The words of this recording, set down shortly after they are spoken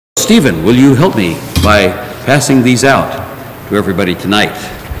Stephen, will you help me by passing these out to everybody tonight?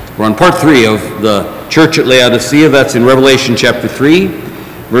 We're on part 3 of the church at Laodicea. That's in Revelation chapter 3,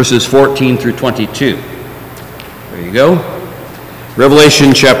 verses 14 through 22. There you go.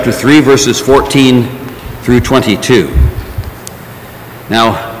 Revelation chapter 3, verses 14 through 22.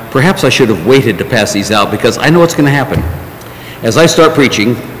 Now, perhaps I should have waited to pass these out because I know what's going to happen. As I start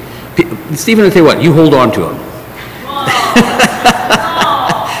preaching, Stephen, I'll tell you what, you hold on to them.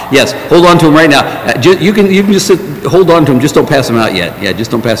 Yes, hold on to them right now. You can just hold on to them, just don't pass them out yet. Yeah, just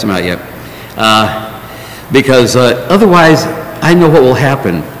don't pass them out yet. Because otherwise, I know what will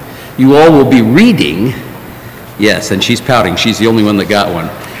happen. You all will be reading, yes, and she's pouting. She's the only one that got one.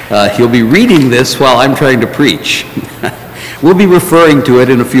 You'll be reading this while I'm trying to preach. We'll be referring to it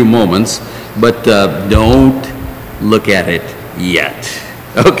in a few moments, but don't look at it yet.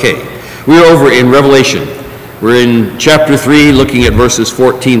 Okay, we're over in Revelation. We're in chapter 3, looking at verses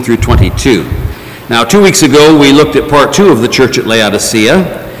 14 through 22. Now, 2 weeks ago, we looked at part 2 of the church at Laodicea.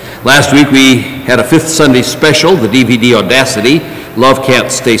 Last week, we had a 5th Sunday special, the DVD Audacity, Love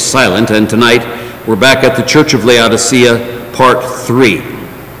Can't Stay Silent, and tonight, we're back at the church of Laodicea, part 3.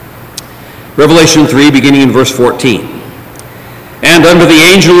 Revelation 3, beginning in verse 14. And unto the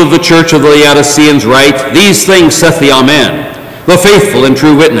angel of the church of the Laodiceans write, These things saith the Amen, the faithful and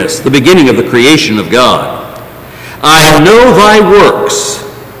true witness, the beginning of the creation of God. I know thy works,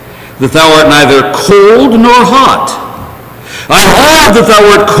 that thou art neither cold nor hot. I heard that thou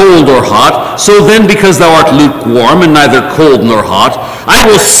art cold or hot, so then because thou art lukewarm and neither cold nor hot, I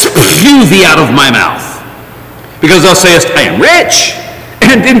will spew thee out of my mouth. Because thou sayest, I am rich,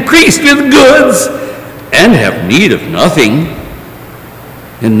 and increased with goods, and have need of nothing,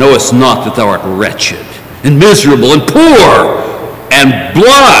 and knowest not that thou art wretched, and miserable, and poor, and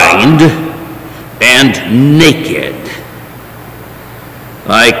blind, and naked.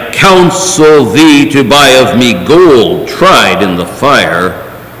 I counsel thee to buy of me gold tried in the fire,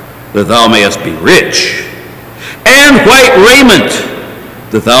 that thou mayest be rich, and white raiment,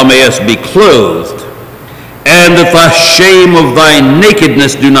 that thou mayest be clothed, and that the shame of thy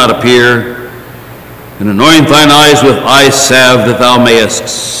nakedness do not appear, and anoint thine eyes with eye salve, that thou mayest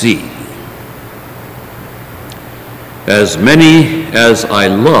see. As many as I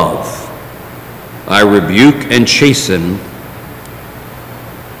love, I rebuke and chasten.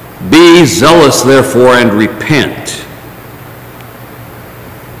 Be zealous, therefore, and repent.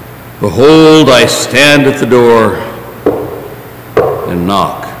 Behold, I stand at the door and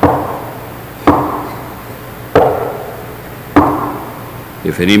knock.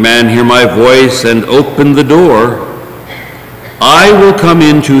 If any man hear my voice and open the door, I will come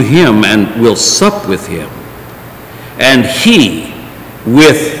into him and will sup with him, and he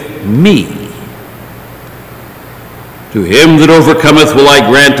with me. To him that overcometh will I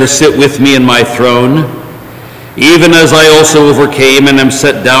grant to sit with me in my throne, even as I also overcame and am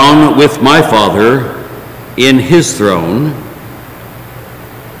set down with my Father in his throne.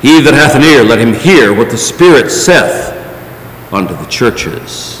 He that hath an ear, let him hear what the Spirit saith unto the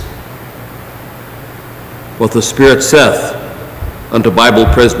churches. What the Spirit saith unto Bible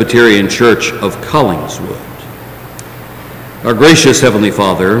Presbyterian Church of Collingswood. Our gracious Heavenly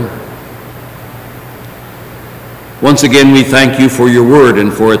Father, once again, we thank you for your word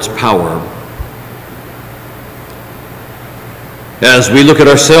and for its power. As we look at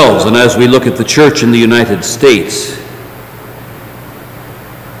ourselves and as we look at the church in the United States,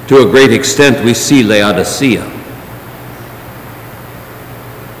 to a great extent we see Laodicea.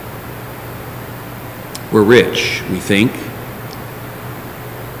 We're rich, we think.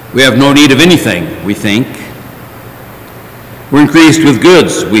 We have no need of anything, we think. We're increased with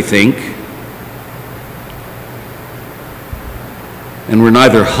goods, we think. And we're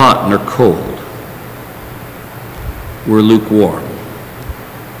neither hot nor cold. We're lukewarm.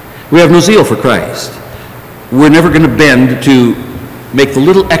 We have no zeal for Christ. We're never going to bend to make the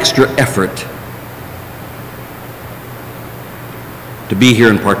little extra effort to be here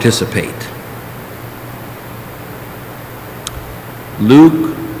and participate.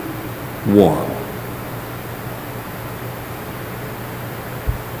 Lukewarm.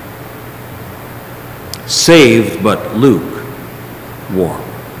 Saved, but lukewarm.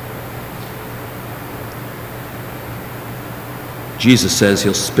 Jesus says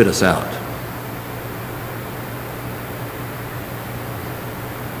he'll spit us out.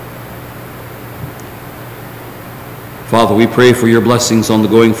 Father, we pray for your blessings on the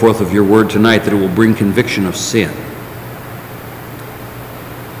going forth of your word tonight, that it will bring conviction of sin,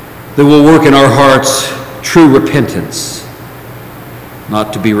 that will work in our hearts true repentance,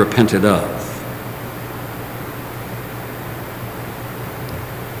 not to be repented of.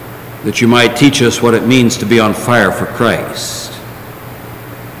 that you might teach us what it means to be on fire for Christ,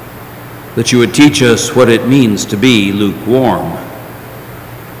 that you would teach us what it means to be lukewarm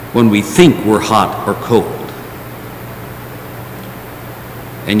when we think we're hot or cold,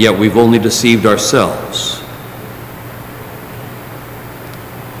 and yet we've only deceived ourselves.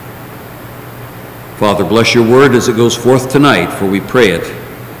 Father, bless your word as it goes forth tonight, for we pray it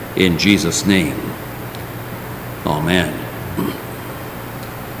in Jesus' name. Amen.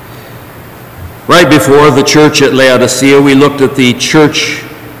 Right before the church at Laodicea, we looked at the church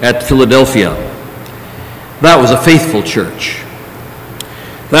at Philadelphia. That was a faithful church.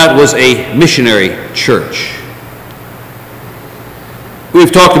 That was a missionary church.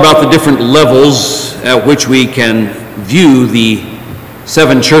 We've talked about the different levels at which we can view the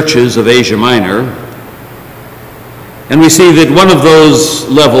 7 churches of Asia Minor. And we see that one of those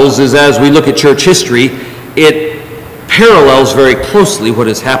levels is, as we look at church history, it parallels very closely what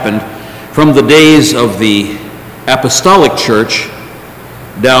has happened from the days of the apostolic church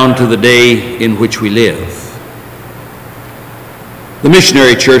down to the day in which we live. The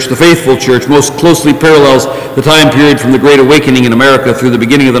missionary church, the faithful church, most closely parallels the time period from the Great Awakening in America through the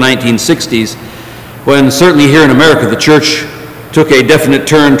beginning of the 1960s, when certainly here in America the church took a definite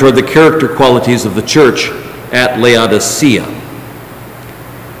turn toward the character qualities of the church at Laodicea.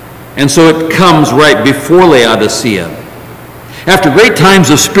 And so it comes right before Laodicea. After great times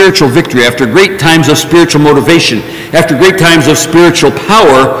of spiritual victory, after great times of spiritual motivation, after great times of spiritual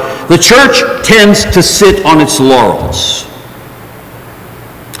power, the church tends to sit on its laurels.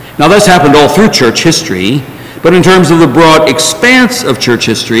 Now that's happened all through church history, but in terms of the broad expanse of church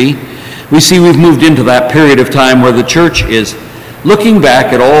history, we see we've moved into that period of time where the church is looking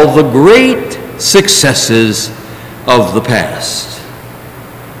back at all the great successes of the past.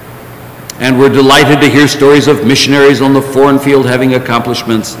 And we're delighted to hear stories of missionaries on the foreign field having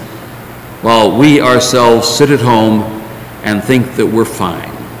accomplishments, while we ourselves sit at home and think that we're fine.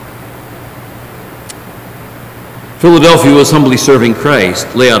 Philadelphia was humbly serving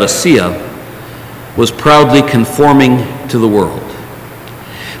Christ. Laodicea was proudly conforming to the world.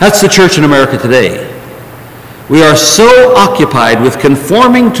 That's the church in America today. We are so occupied with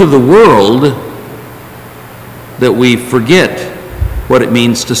conforming to the world that we forget what it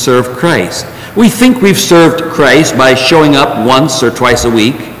means to serve Christ. We think we've served Christ by showing up once or twice a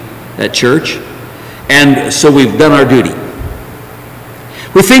week at church, and so we've done our duty.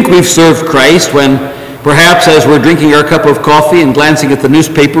 We think we've served Christ when perhaps as we're drinking our cup of coffee and glancing at the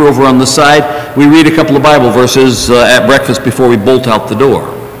newspaper over on the side, we read a couple of Bible verses at breakfast before we bolt out the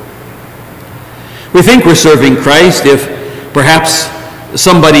door. We think we're serving Christ if perhaps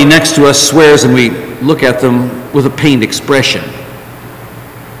somebody next to us swears and we look at them with a pained expression.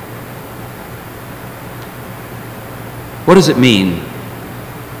 What does it mean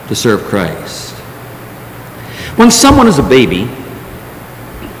to serve Christ? When someone is a baby,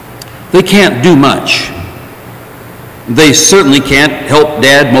 they can't do much. They certainly can't help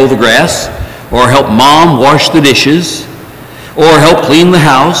dad mow the grass, or help mom wash the dishes, or help clean the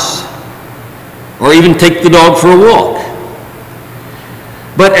house, or even take the dog for a walk.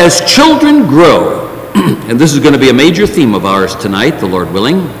 But as children grow, and this is going to be a major theme of ours tonight, the Lord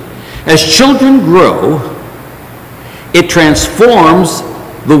willing, as children grow, it transforms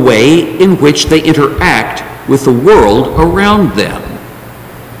the way in which they interact with the world around them.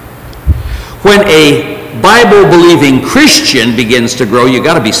 When a Bible-believing Christian begins to grow, you've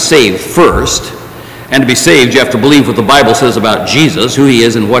got to be saved first. And to be saved, you have to believe what the Bible says about Jesus, who he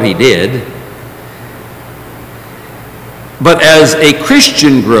is and what he did. But as a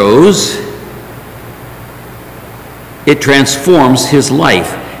Christian grows, it transforms his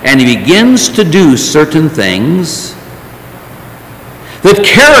life. And he begins to do certain things that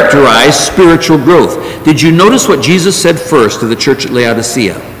characterize spiritual growth. Did you notice what Jesus said first to the church at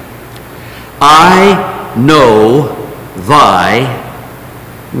Laodicea? I know thy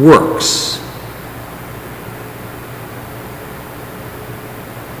works.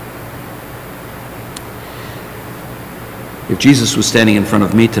 If Jesus was standing in front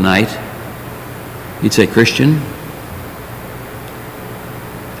of me tonight, he'd say, Christian,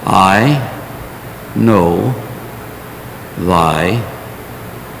 I know thy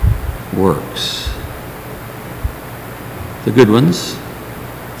works. The good ones,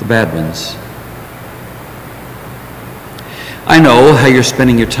 the bad ones. I know how you're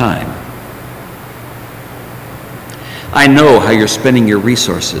spending your time. I know how you're spending your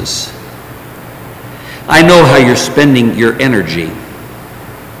resources. I know how you're spending your energy.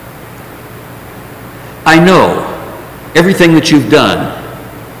 I know everything that you've done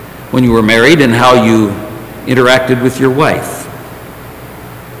when you were married and how you interacted with your wife.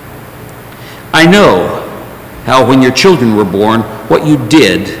 I know how when your children were born, what you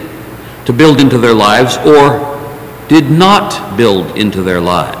did to build into their lives or did not build into their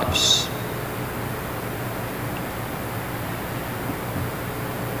lives.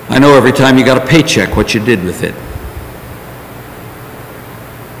 I know every time you got a paycheck what you did with it.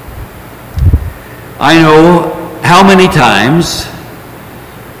 I know how many times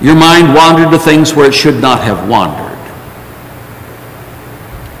your mind wandered to things where it should not have wandered.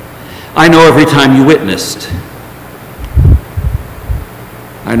 I know every time you witnessed.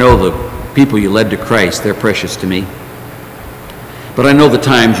 I know the people you led to Christ, they're precious to me. But I know the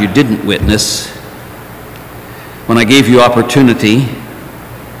times you didn't witness, when I gave you opportunity,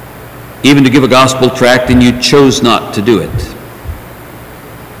 even to give a gospel tract, and you chose not to do it.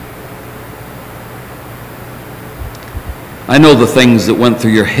 I know the things that went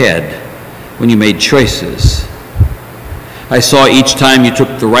through your head when you made choices. I saw each time you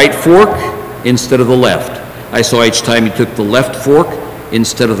took the right fork instead of the left. I saw each time you took the left fork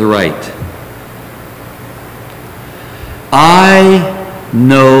instead of the right. I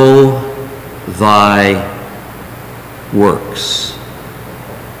know thy works.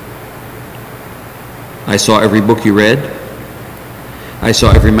 I saw every book you read. I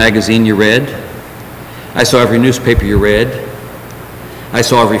saw every magazine you read. I saw every newspaper you read. I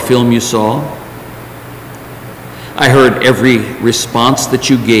saw every film you saw. I heard every response that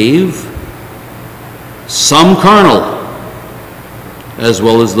you gave, some carnal, as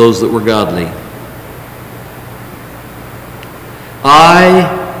well as those that were godly.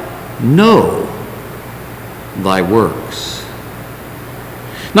 I know thy works.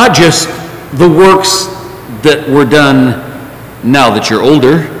 Not just the works that were done now that you're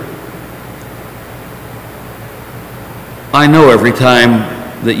older. I know every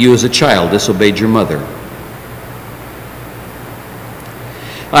time that you as a child disobeyed your mother.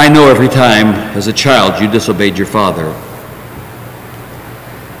 I know every time as a child you disobeyed your father.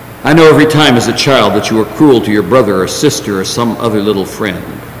 I know every time as a child that you were cruel to your brother or sister or some other little friend.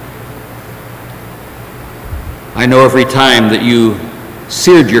 I know every time that you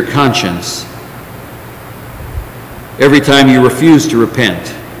seared your conscience, every time you refused to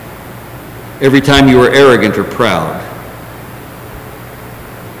repent, every time you were arrogant or proud.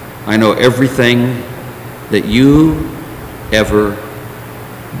 I know everything that you ever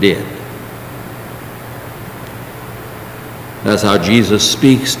did. That's how Jesus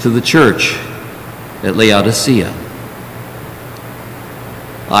speaks to the church at Laodicea.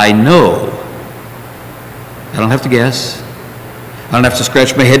 I know. I don't have to guess. I don't have to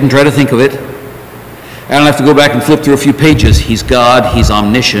scratch my head and try to think of it. I don't have to go back and flip through a few pages. He's God. He's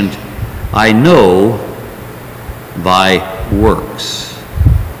omniscient. I know thy works.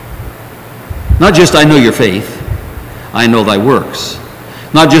 Not just I know your faith. I know thy works.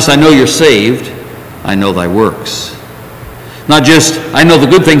 Not just I know you're saved. I know thy works. Not just I know the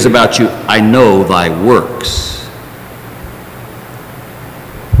good things about you. I know thy works.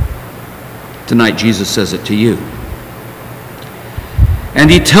 Tonight Jesus says it to you. And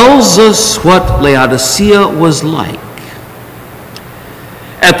he tells us what Laodicea was like.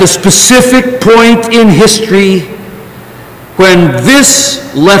 At the specific point in history when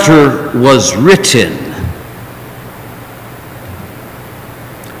this letter was written.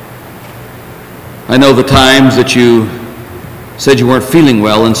 I know the times that you said you weren't feeling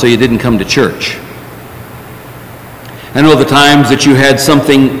well and so you didn't come to church. I know the times that you had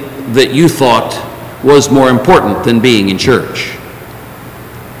something that you thought was more important than being in church.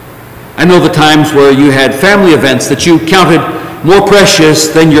 I know the times where you had family events that you counted more precious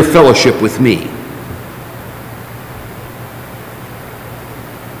than your fellowship with me.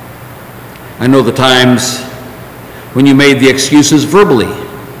 I know the times when you made the excuses verbally,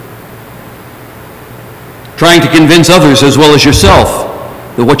 trying to convince others as well as yourself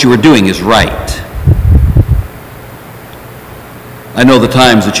that what you were doing is right. I know the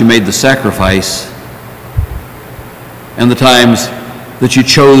times that you made the sacrifice and the times that you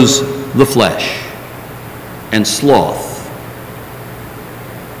chose the flesh and sloth.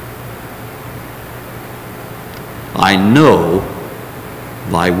 I know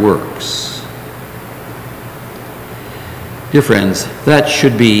thy works. Dear friends, that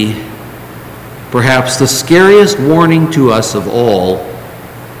should be perhaps the scariest warning to us of all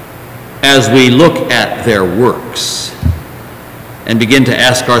as we look at their works and begin to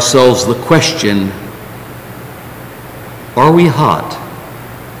ask ourselves the question, are we hot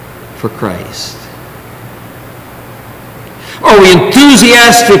for Christ? Are we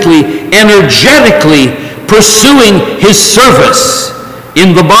enthusiastically, energetically pursuing his service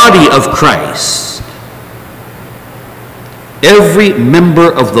in the body of Christ? Every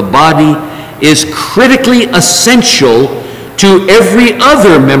member of the body is critically essential to every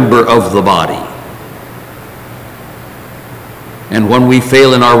other member of the body. And when we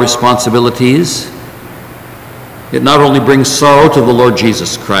fail in our responsibilities, it not only brings sorrow to the Lord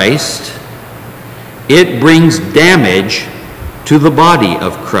Jesus Christ, it brings damage to the body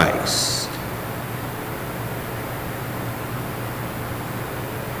of Christ.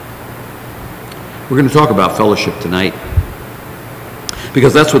 We're going to talk about fellowship tonight,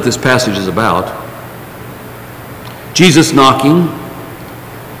 because that's what this passage is about. Jesus knocking.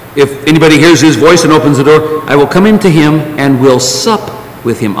 If anybody hears his voice and opens the door, I will come into him and will sup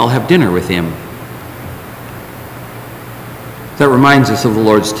with him. I'll have dinner with him. That reminds us of the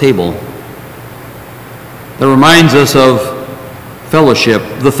Lord's table. That reminds us of fellowship,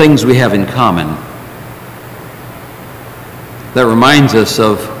 the things we have in common. That reminds us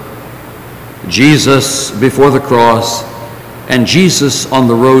of Jesus before the cross and Jesus on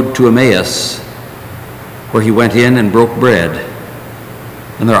the road to Emmaus, where he went in and broke bread,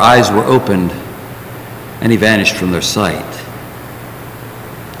 and their eyes were opened, and he vanished from their sight.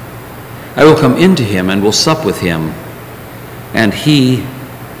 I will come into him and will sup with him, and he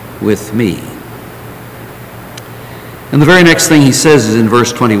with me. And the very next thing he says is in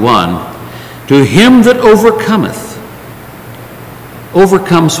verse 21, to him that overcometh.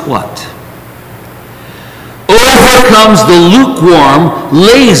 Overcomes what? Overcomes the lukewarm,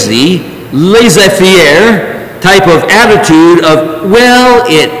 laissez-faire type of attitude of, well,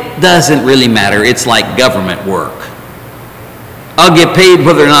 it doesn't really matter. It's like government work. I'll get paid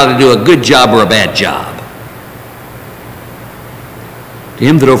whether or not I do a good job or a bad job. To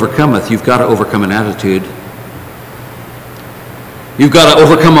him that overcometh, you've got to overcome an attitude. You've got to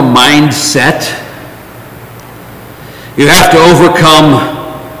overcome a mindset. You have to overcome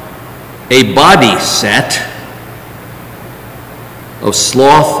a body set of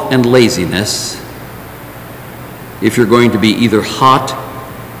sloth and laziness if you're going to be either hot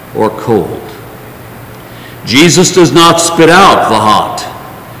or cold. Jesus does not spit out the hot.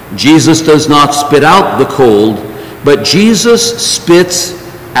 Jesus does not spit out the cold, but Jesus spits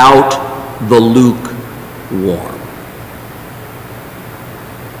out the lukewarm.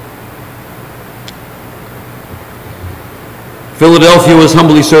 Philadelphia was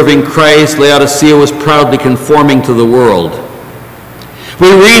humbly serving Christ. Laodicea was proudly conforming to the world. We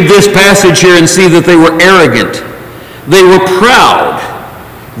read this passage here and see that they were arrogant. They were proud.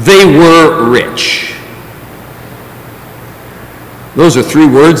 They were rich. Those are three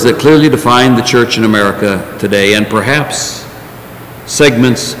words that clearly define the church in America today, and perhaps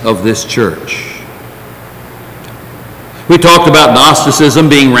segments of this church. We talked about Gnosticism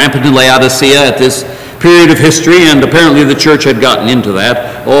being rampant in Laodicea at this period of history, and apparently the church had gotten into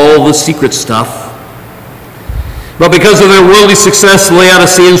that, all the secret stuff. But because of their worldly success, the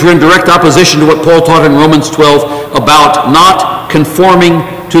Laodiceans were in direct opposition to what Paul taught in Romans 12 about not conforming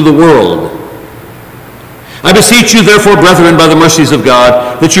to the world. I beseech you, therefore, brethren, by the mercies of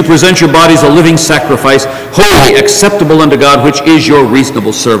God, that you present your bodies a living sacrifice, holy, acceptable unto God, which is your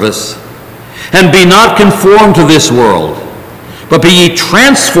reasonable service. And be not conformed to this world, but be ye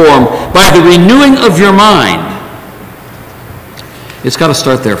transformed by the renewing of your mind. It's got to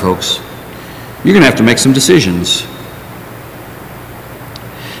start there, folks. You're going to have to make some decisions.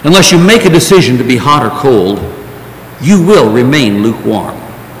 Unless you make a decision to be hot or cold, you will remain lukewarm.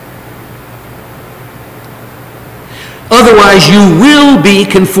 Otherwise, you will be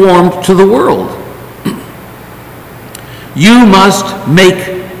conformed to the world. You must make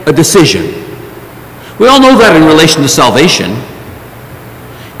a decision. We all know that in relation to salvation.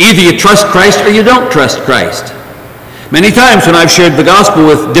 Either you trust Christ or you don't trust Christ. Many times when I've shared the gospel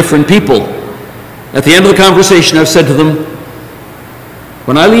with different people, at the end of the conversation I've said to them,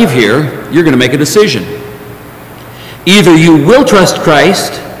 when I leave here, you're going to make a decision. Either you will trust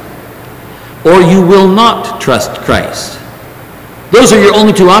Christ or you will not trust Christ. Those are your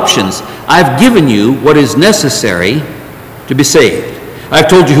only two options. I've given you what is necessary to be saved. I've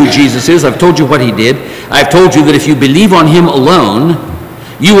told you who Jesus is. I've told you what he did. I've told you that if you believe on him alone,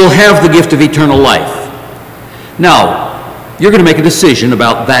 you will have the gift of eternal life. Now, you're going to make a decision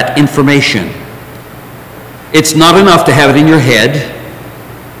about that information. It's not enough to have it in your head.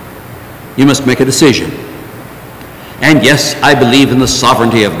 You must make a decision. And yes, I believe in the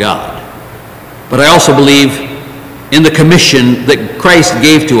sovereignty of God. But I also believe in the commission that Christ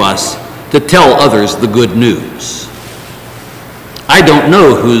gave to us to tell others the good news. I don't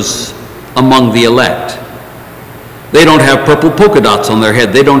know who's among the elect. They don't have purple polka dots on their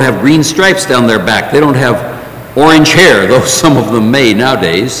head. They don't have green stripes down their back. They don't have orange hair, though some of them may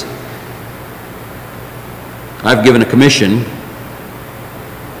nowadays. I've given a commission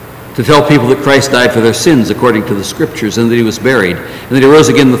to tell people that Christ died for their sins according to the Scriptures, and that he was buried, and that he rose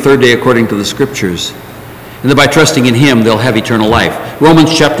again the third day according to the Scriptures, and that by trusting in him they'll have eternal life.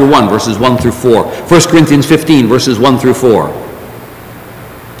 Romans chapter 1, verses 1 through 4. 1 Corinthians 15, verses 1 through 4.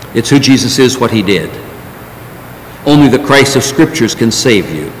 It's who Jesus is, what he did. Only the Christ of Scriptures can save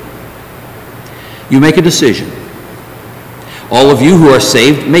you. You make a decision. All of you who are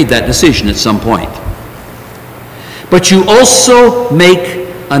saved made that decision at some point. But you also make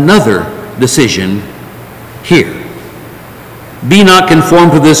another decision here. Be not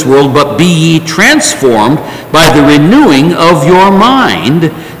conformed to this world, but be ye transformed by the renewing of your mind,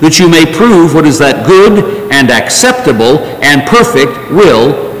 that you may prove what is that good and acceptable and perfect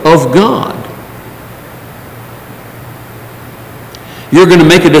will of God. You're going to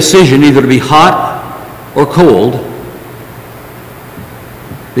make a decision either to be hot or cold,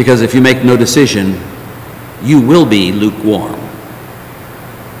 because if you make no decision, you will be lukewarm.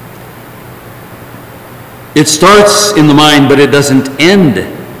 It starts in the mind, but it doesn't end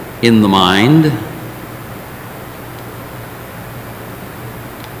in the mind.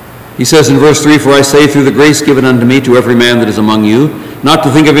 He says in verse 3, "For I say through the grace given unto me to every man that is among you, not to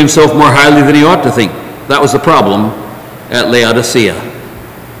think of himself more highly than he ought to think." That was the problem at Laodicea.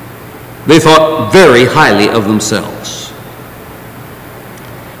 They thought very highly of themselves.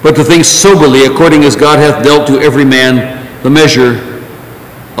 But to think soberly, according as God hath dealt to every man the measure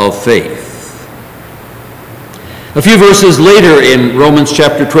of faith. A few verses later in Romans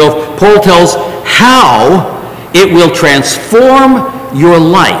chapter 12, Paul tells how it will transform your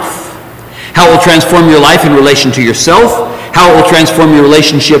life. How it will transform your life in relation to yourself, how it will transform your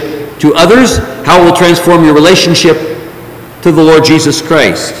relationship to others, how it will transform your relationship to the Lord Jesus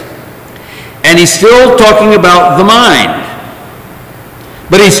Christ. And he's still talking about the mind.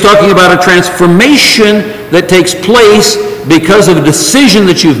 But he's talking about a transformation that takes place because of a decision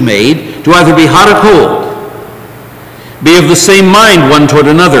that you've made to either be hot or cold. Be of the same mind one toward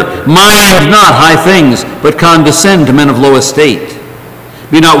another. Mind not high things, but condescend to men of low estate.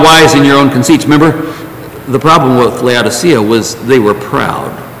 Be not wise in your own conceits. Remember, the problem with Laodicea was they were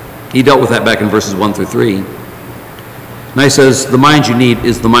proud. He dealt with that back in verses 1 through 3. Now he says, the mind you need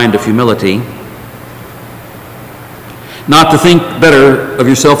is the mind of humility. Not to think better of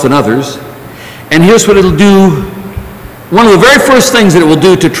yourself than others. And here's what it'll do. One of the very first things that it will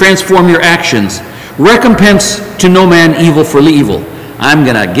do to transform your actions. Recompense to no man evil for evil. I'm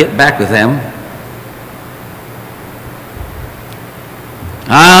going to get back with them.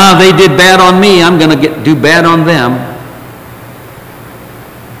 They did bad on me. I'm going to do bad on them.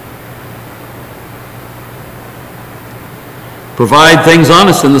 Provide things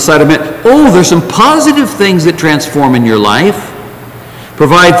honest in the sight of men. Oh, there's some positive things that transform in your life.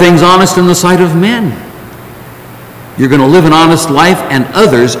 Provide things honest in the sight of men. You're going to live an honest life, and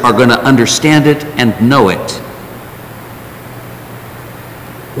others are going to understand it and know it.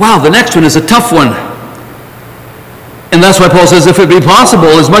 Wow, the next one is a tough one. And that's why Paul says, if it be possible,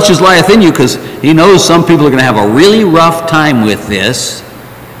 as much as lieth in you, because he knows some people are going to have a really rough time with this,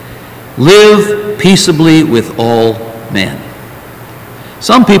 live peaceably with all men.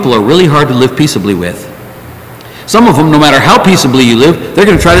 Some people are really hard to live peaceably with. Some of them, no matter how peaceably you live, they're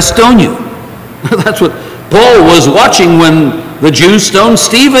going to try to stone you. That's what Paul was watching when the Jews stoned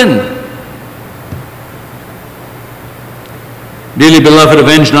Stephen. Dearly beloved,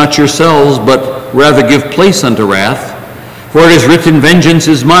 avenge not yourselves, but rather give place unto wrath. For it is written, vengeance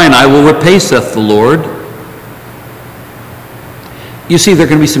is mine, I will repay, saith the Lord. You see, there are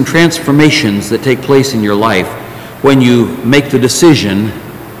going to be some transformations that take place in your life when you make the decision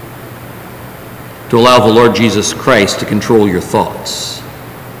to allow the Lord Jesus Christ to control your thoughts.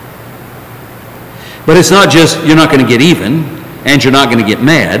 But it's not just you're not going to get even and you're not going to get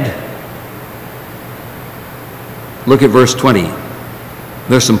mad. Look at verse 20.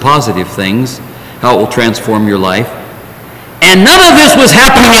 There's some positive things, how it will transform your life. And none of this was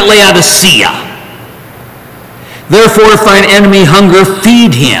happening at Laodicea. Therefore, if thine enemy hunger,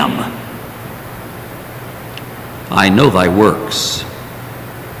 feed him. I know thy works.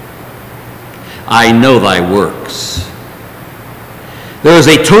 I know thy works. There is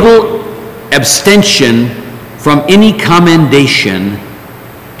a total abstention from any commendation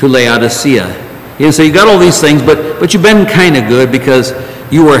to Laodicea. And so you got all these things, but you've been kind of good because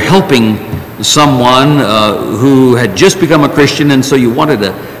you were helping someone who had just become a Christian, and so you wanted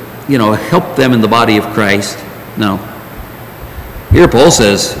to, help them in the body of Christ. No. Here Paul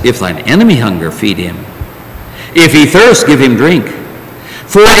says, if thine enemy hunger, feed him. If he thirst, give him drink.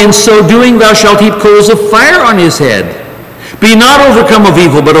 For in so doing thou shalt heap coals of fire on his head. Be not overcome of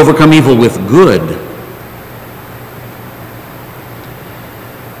evil, but overcome evil with good.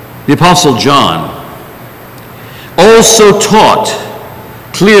 The Apostle John also taught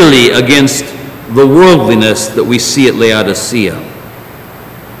clearly against the worldliness that we see at Laodicea.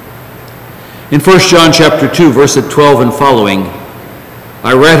 In 1 John chapter 2, verse 12 and following,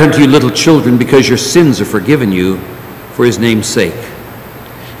 I write unto you, little children, because your sins are forgiven you for his name's sake.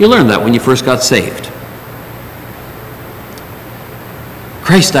 You learned that when you first got saved.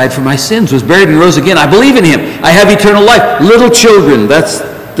 Christ died for my sins, was buried and rose again. I believe in him. I have eternal life. Little children, that's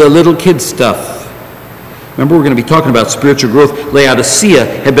the little kid stuff. Remember, we're going to be talking about spiritual growth. Laodicea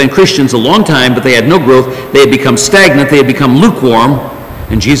had been Christians a long time, but they had no growth. They had become stagnant. They had become lukewarm.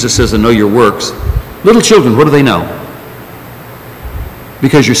 And Jesus says, I know your works. Little children, what do they know?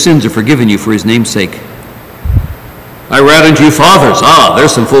 Because your sins are forgiven you for his name's sake. I write unto you, fathers.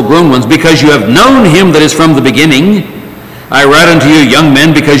 There's some full-grown ones. Because you have known him that is from the beginning. I write unto you, young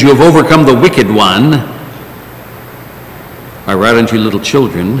men, because you have overcome the wicked one. I write unto you, little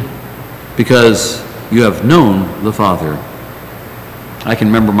children, because you have known the Father. I can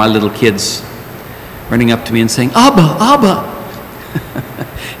remember my little kids running up to me and saying, Abba, Abba.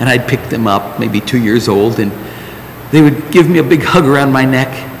 And I'd pick them up, maybe 2 years old, and they would give me a big hug around my neck.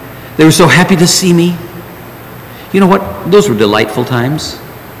 They were so happy to see me. You know what? Those were delightful times.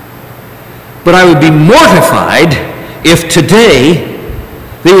 But I would be mortified if today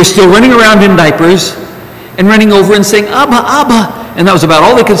they were still running around in diapers and running over and saying, Abba, Abba. And that was about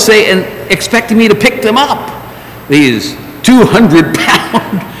all they could say, and expecting me to pick them up. These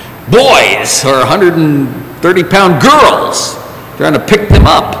 200-pound boys or 130-pound girls trying to pick them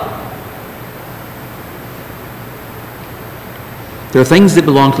up. There are things that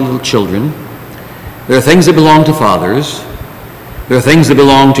belong to little children. There are things that belong to fathers. There are things that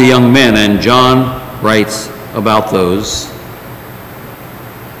belong to young men, and John writes about those.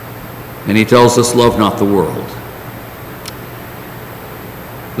 And he tells us, love not the world.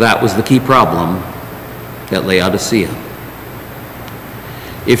 That was the key problem at Laodicea.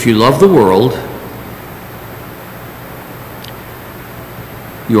 If you love the world,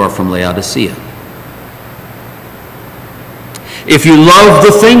 you are from Laodicea. If you love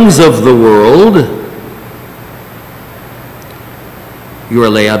the things of the world, you are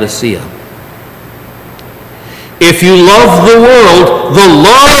Laodicea. If you love the world, the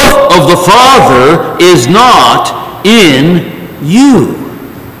love of the Father is not in you.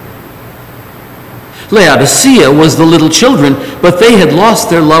 Laodicea was the little children, but they had lost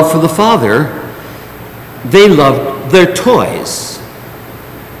their love for the Father. They loved their toys.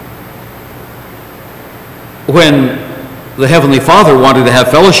 When the Heavenly Father wanted to have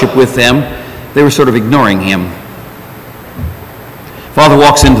fellowship with them, they were sort of ignoring him. Father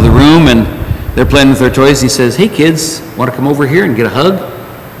walks into the room and they're playing with their toys. He says, hey kids, want to come over here and get a hug?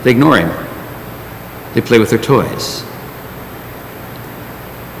 They ignore him. They play with their toys.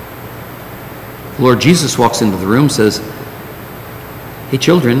 Lord Jesus walks into the room and says, hey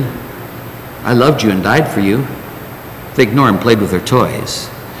children, I loved you and died for you. They ignore him, played with their toys.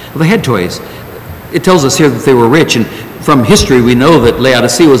 Well, they had toys. It tells us here that they were rich, and from history we know that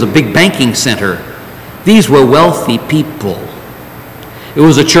Laodicea was a big banking center. These were wealthy people. It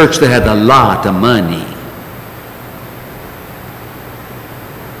was a church that had a lot of money.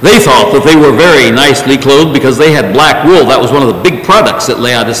 They thought that they were very nicely clothed because they had black wool. That was one of the big products at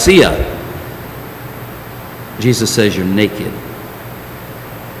Laodicea. Jesus says you're naked.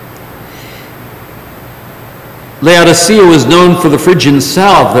 Laodicea was known for the Phrygian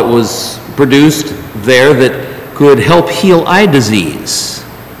salve that was produced there that could help heal eye disease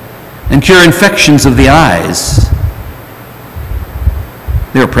and cure infections of the eyes.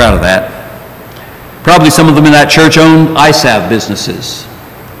 They were proud of that. Probably some of them in that church owned eye salve businesses.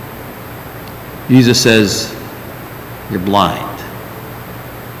 Jesus says, you're blind.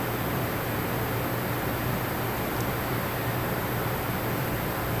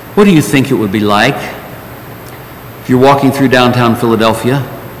 What do you think it would be like if you're walking through downtown Philadelphia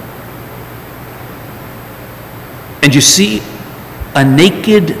and you see a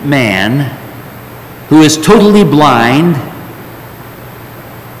naked man who is totally blind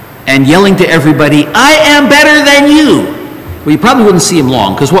and yelling to everybody, I am better than you? Well, you probably wouldn't see him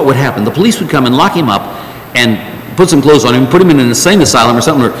long, because what would happen? The police would come and lock him up and put some clothes on him, put him in an insane asylum or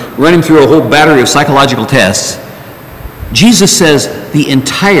something, or run him through a whole battery of psychological tests. Jesus says the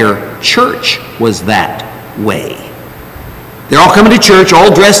entire church was that way. They're all coming to church,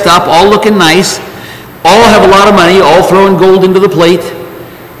 all dressed up, all looking nice, all have a lot of money, all throwing gold into the plate.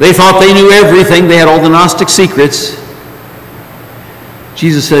 They thought they knew everything. They had all the Gnostic secrets.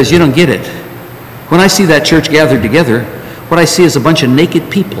 Jesus says, you don't get it. When I see that church gathered together, what I see is a bunch of naked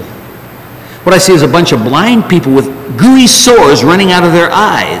people What I see is a bunch of blind people with gooey sores running out of their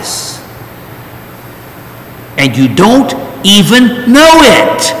eyes. And you don't even know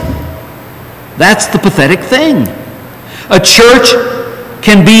it. That's the pathetic thing. A church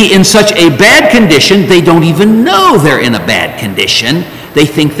can be in such a bad condition, they don't even know they're in a bad condition. They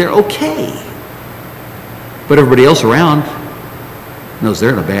think they're okay. But everybody else around knows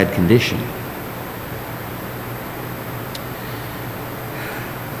they're in a bad condition.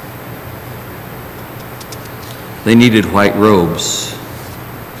 They needed white robes.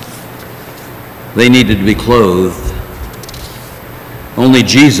 They needed to be clothed. Only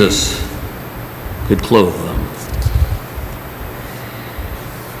Jesus could clothe them.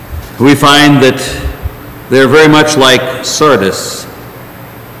 We find that they're very much like Sardis.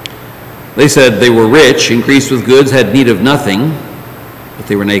 They said they were rich, increased with goods, had need of nothing, but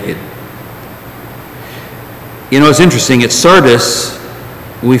they were naked. You know, it's interesting. At Sardis,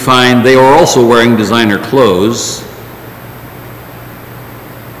 we find they are also wearing designer clothes,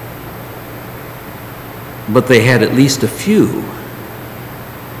 but they had at least a few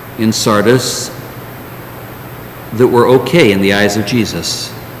in Sardis that were okay in the eyes of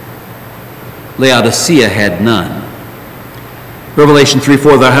Jesus. Laodicea had none. Revelation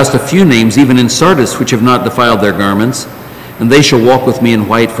 3:4, thou hast a few names, even in Sardis, which have not defiled their garments, and they shall walk with me in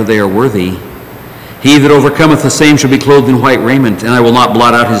white, for they are worthy. He that overcometh the same shall be clothed in white raiment, and I will not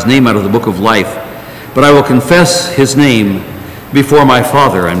blot out his name out of the book of life, but I will confess his name before my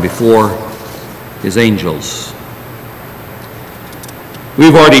Father and before his angels.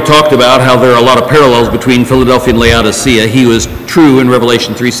 We've already talked about how there are a lot of parallels between Philadelphia and Laodicea. He was true in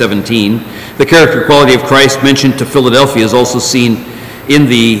Revelation 3:17. The character quality of Christ mentioned to Philadelphia is also seen in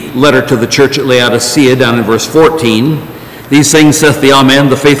the letter to the church at Laodicea, down in verse 14. These things saith the Amen,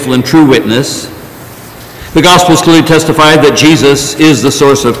 the faithful and true witness. The Gospels clearly testify that Jesus is the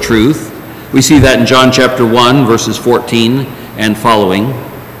source of truth. We see that in John chapter 1, verses 14 and following.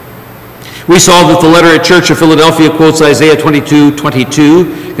 We saw that the letter at Church of Philadelphia quotes Isaiah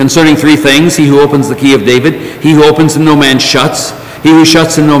 22:22 concerning three things: he who opens the key of David, he who opens and no man shuts, he who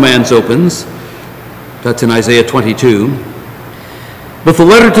shuts and no man opens. That's in Isaiah 22. But the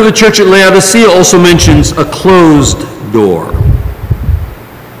letter to the church at Laodicea also mentions a closed door.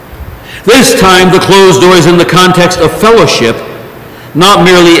 This time the closed door is in the context of fellowship, not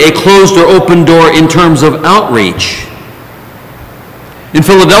merely a closed or open door in terms of outreach. In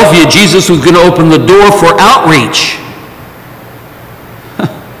Philadelphia, Jesus was going to open the door for outreach.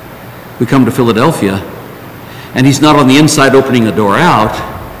 We come to Philadelphia, and he's not on the inside opening the door out.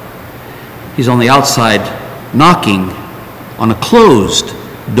 He's on the outside knocking on a closed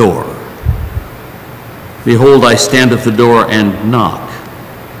door. Behold, I stand at the door and knock.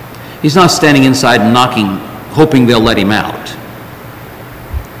 He's not standing inside and knocking, hoping they'll let him out.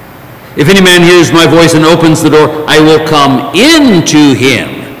 If any man hears my voice and opens the door, I will come into him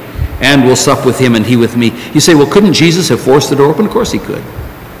and will sup with him and he with me. You say, well, couldn't Jesus have forced the door open? Of course he could.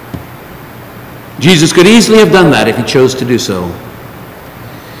 Jesus could easily have done that if he chose to do so.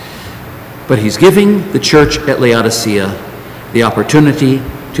 But he's giving the church at Laodicea the opportunity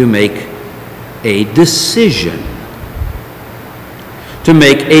to make a decision, to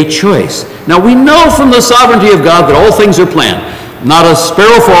make a choice. Now we know from the sovereignty of God that all things are planned. Not a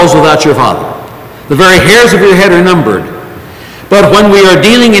sparrow falls without your Father. The very hairs of your head are numbered. But when we are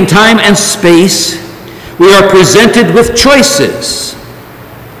dealing in time and space, we are presented with choices.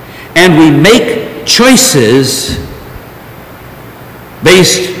 And we make choices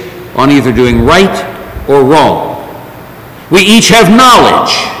based on either doing right or wrong. We each have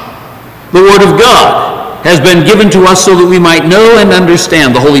knowledge. The Word of God has been given to us so that we might know and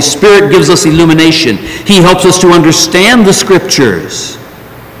understand. The Holy Spirit gives us illumination. He helps us to understand the Scriptures.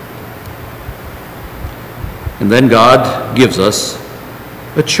 And then God gives us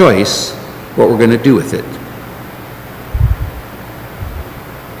a choice what we're going to do with it.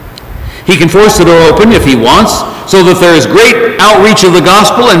 He can force the door open if he wants, so that there is great outreach of the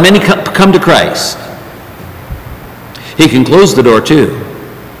gospel and many come to Christ. He can close the door too,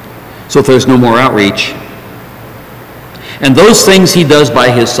 so that there's no more outreach. And those things he does by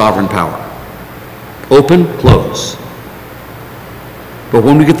his sovereign power. Open, close. But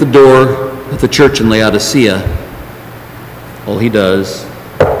when we get the door at the church in Laodicea, all he does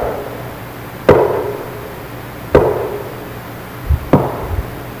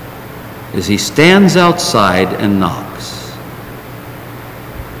is he stands outside and knocks.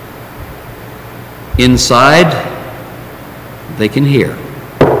 Inside, they can hear.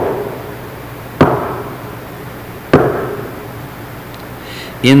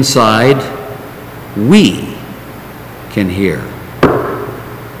 Inside, we can hear.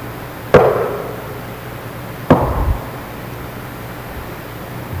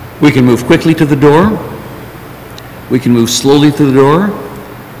 We can move quickly to the door. We can move slowly to the door.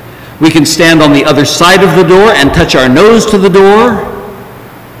 We can stand on the other side of the door and touch our nose to the door.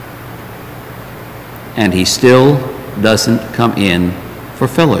 And he still doesn't come in for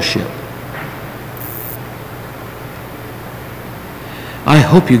fellowship. I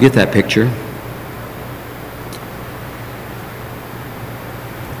hope you get that picture.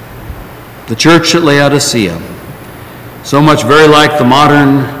 The church at Laodicea, so much very like the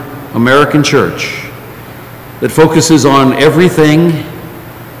modern American church, that focuses on everything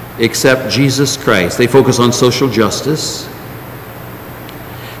except Jesus Christ. They focus on social justice.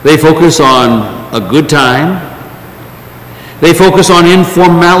 They focus on a good time. They focus on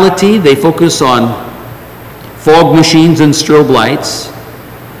informality. They focus on fog machines and strobe lights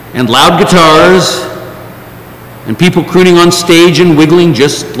and loud guitars and people crooning on stage and wiggling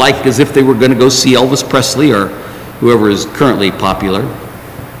just like as if they were going to go see Elvis Presley or whoever is currently popular.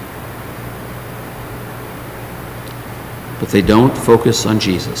 But they don't focus on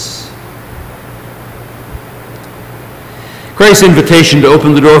Jesus. Christ's invitation to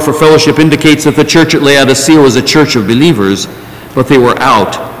open the door for fellowship indicates that the church at Laodicea was a church of believers, but they were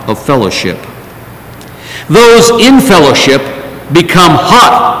out of fellowship. Those in fellowship become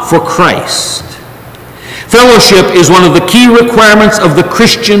hot for Christ. Fellowship is one of the key requirements of the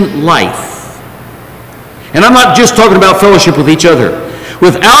Christian life. And I'm not just talking about fellowship with each other.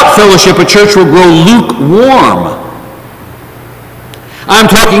 Without fellowship, a church will grow lukewarm. I'm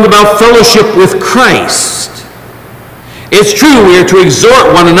talking about fellowship with Christ. It's true we are to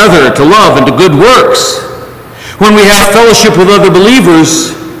exhort one another to love and to good works. When we have fellowship with other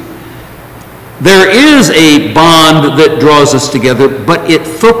believers, there is a bond that draws us together, but it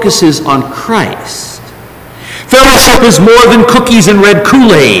focuses on Christ. Fellowship is more than cookies and red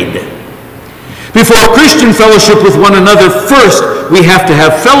Kool-Aid. Before Christian fellowship with one another, first we have to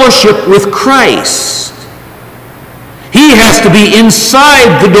have fellowship with Christ. He has to be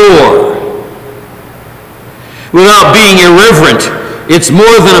inside the door. Without being irreverent, it's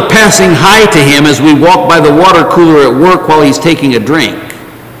more than a passing hi to him as we walk by the water cooler at work while he's taking a drink.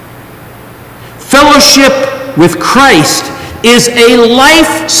 Fellowship with Christ is a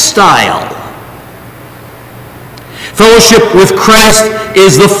lifestyle. Fellowship with Christ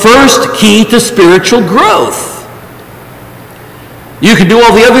is the first key to spiritual growth. You can do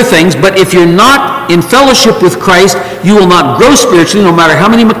all the other things, but if you're not in fellowship with Christ, you will not grow spiritually, no matter how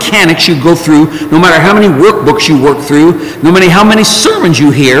many mechanics you go through, no matter how many workbooks you work through, no matter how many sermons you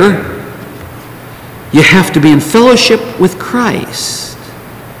hear. You have to be in fellowship with Christ.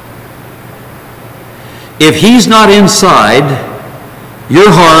 If he's not inside your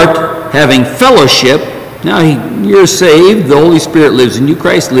heart having fellowship, now you're saved, the Holy Spirit lives in you,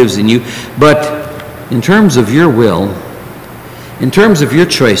 Christ lives in you, but in terms of your will, in terms of your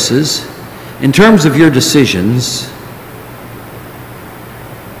choices, in terms of your decisions,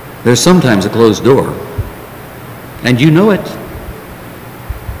 there's sometimes a closed door. And you know it.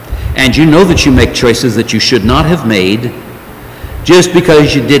 And you know that you make choices that you should not have made just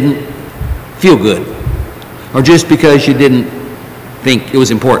because you didn't feel good, or just because you didn't think it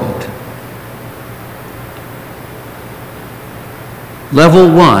was important.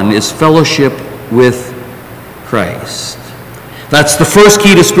 Level one is fellowship with Christ. That's the first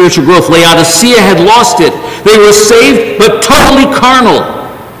key to spiritual growth. Laodicea had lost it. They were saved, but totally carnal.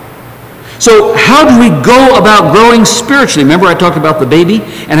 So how do we go about growing spiritually? Remember I talked about the baby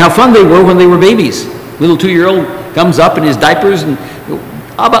and how fun they were when they were babies. Little 2-year-old comes up in his diapers and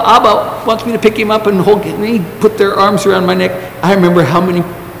Abba wants me to pick him up and hold him. And he put their arms around my neck. I remember how many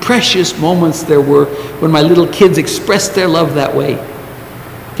precious moments there were when my little kids expressed their love that way.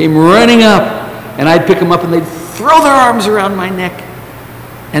 Came running up, and I'd pick them up and they'd throw their arms around my neck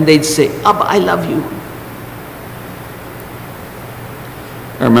and they'd say, Abba, I love you.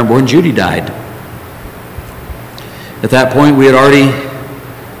 I remember when Judy died. At that point, we had already,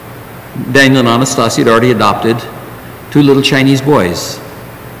 Daniel and Anastasia had already adopted 2 little Chinese boys.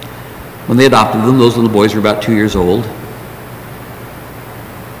 When they adopted them, those little boys were about 2 years old.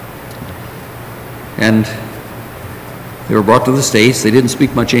 And they were brought to the States. They didn't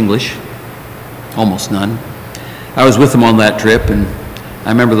speak much English, almost none. I was with them on that trip, and I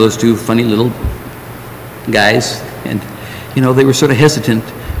remember those 2 funny little guys, and they were sort of hesitant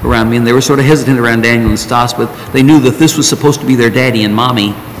around me, and they were sort of hesitant around Daniel and Stas, but they knew that this was supposed to be their daddy and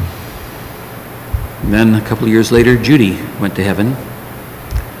mommy. And then a couple of years later, Judy went to heaven.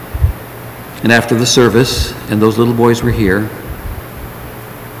 And after the service, and those little boys were here,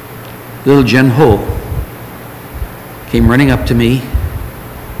 little Jen Ho came running up to me,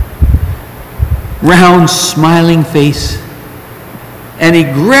 round, smiling face, And he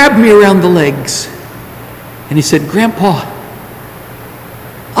grabbed me around the legs. And he said, Grandpa,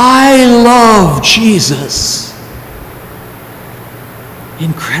 I love Jesus.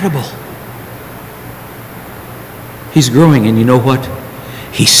 Incredible. He's growing, and you know what?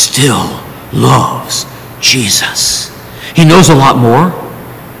 He still loves Jesus. He knows a lot more.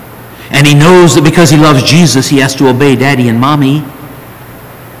 And he knows that because he loves Jesus, he has to obey Daddy and Mommy.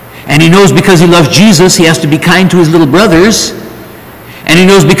 And he knows because he loves Jesus, he has to be kind to his little brothers. And he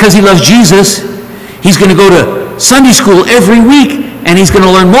knows because he loves Jesus, he's going to go to Sunday school every week, and he's going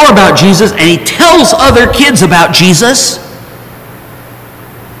to learn more about Jesus, and he tells other kids about Jesus.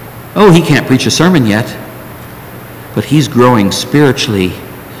 Oh, he can't preach a sermon yet, but he's growing spiritually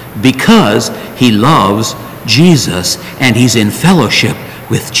because he loves Jesus, and he's in fellowship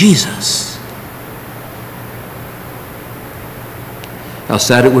with Jesus. How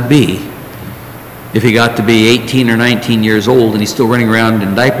sad it would be if he got to be 18 or 19 years old and he's still running around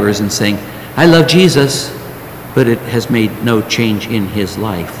in diapers and saying, I love Jesus, but it has made no change in his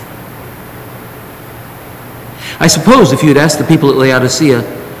life. I suppose if you had asked the people at Laodicea,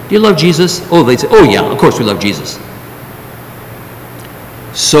 do you love Jesus? Oh, they'd say, oh yeah, of course we love Jesus.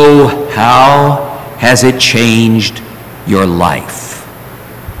 So how has it changed your life?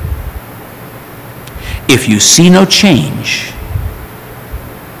 If you see no change,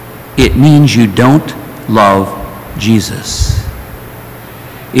 it means you don't love Jesus.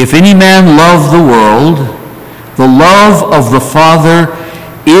 If any man love the world, the love of the Father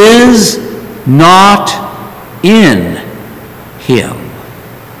is not in him.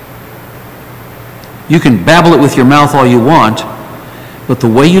 You can babble it with your mouth all you want, but the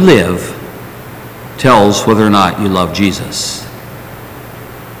way you live tells whether or not you love Jesus.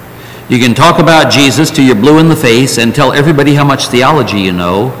 You can talk about Jesus till you're blue in the face and tell everybody how much theology you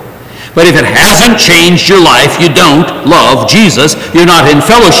know, but if it hasn't changed your life, you don't love Jesus. You're not in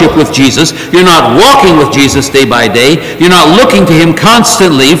fellowship with Jesus. You're not walking with Jesus day by day. You're not looking to him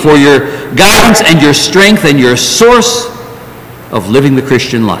constantly for your guidance and your strength and your source of living the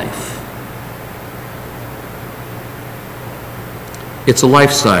Christian life. It's a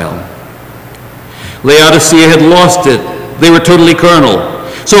lifestyle. Laodicea had lost it. They were totally carnal.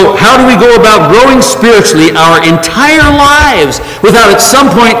 So how do we go about growing spiritually our entire lives without at some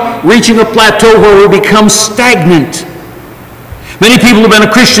point reaching a plateau where we become stagnant? Many people have been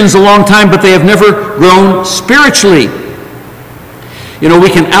Christians a long time, but they have never grown spiritually. You know, we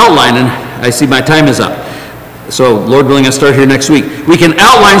can outline, and I see my time is up, so Lord willing, I'll start here next week. We can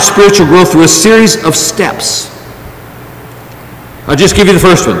outline spiritual growth through a series of steps. I'll just give you the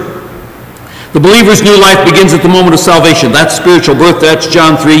first one. The believer's new life begins at the moment of salvation. That's spiritual birth. That's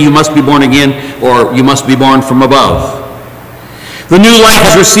John 3, you must be born again, or you must be born from above. The new life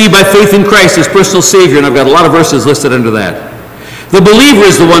is received by faith in Christ as personal Savior, and I've got a lot of verses listed under that. The believer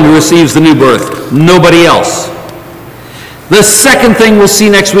is the one who receives the new birth, nobody else. The second thing we'll see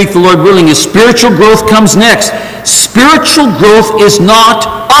next week, the Lord willing, is spiritual growth comes next. Spiritual growth is not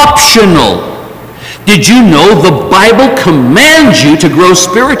optional. Did you know the Bible commands you to grow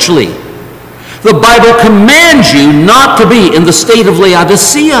spiritually? The Bible commands you not to be in the state of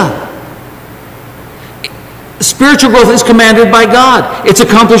Laodicea. Spiritual growth is commanded by God. It's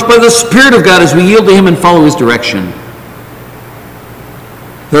accomplished by the Spirit of God as we yield to him and follow his direction.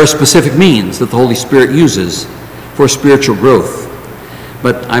 There are specific means that the Holy Spirit uses for spiritual growth.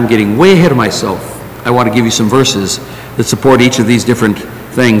 But I'm getting way ahead of myself. I want to give you some verses that support each of these different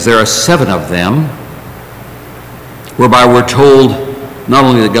things. There are 7 of them, whereby we're told not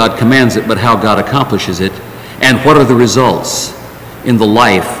only that God commands it, but how God accomplishes it, and what are the results in the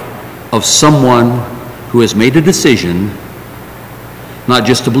life of someone who has made a decision not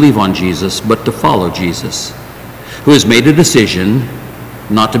just to believe on Jesus, but to follow Jesus, who has made a decision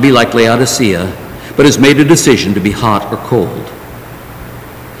not to be like Laodicea, but has made a decision to be hot or cold.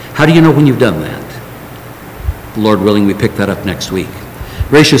 How do you know when you've done that? Lord willing, we pick that up next week.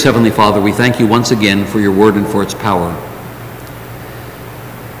 Gracious Heavenly Father, we thank you once again for your word and for its power.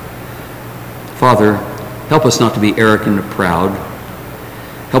 Father, help us not to be arrogant or proud.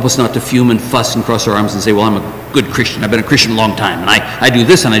 Help us not to fume and fuss and cross our arms and say, well, I'm a good Christian. I've been a Christian a long time, and I do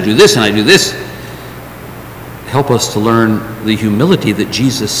this, and I do this, and I do this. Help us to learn the humility that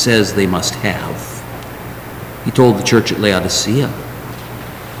Jesus says they must have. He told the church at Laodicea.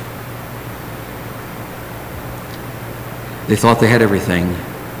 They thought they had everything.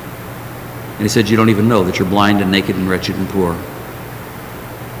 And he said, you don't even know that you're blind and naked and wretched and poor.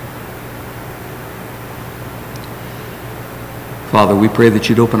 Father, we pray that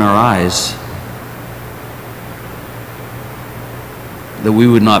you'd open our eyes, that we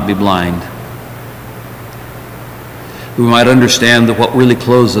would not be blind. We might understand that what really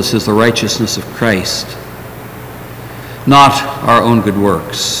clothes us is the righteousness of Christ, not our own good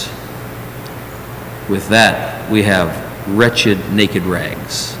works. With that, we have wretched, naked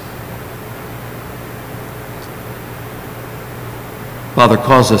rags. Father,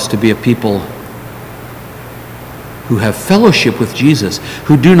 cause us to be a people who have fellowship with Jesus,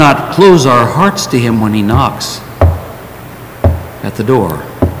 who do not close our hearts to him when he knocks at the door.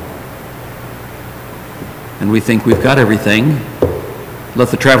 And we think we've got everything. Let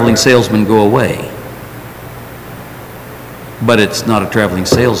the traveling salesman go away. But it's not a traveling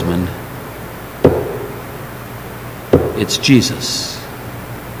salesman. It's Jesus.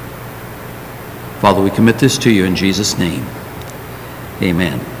 Father, we commit this to you in Jesus' name.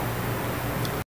 Amen.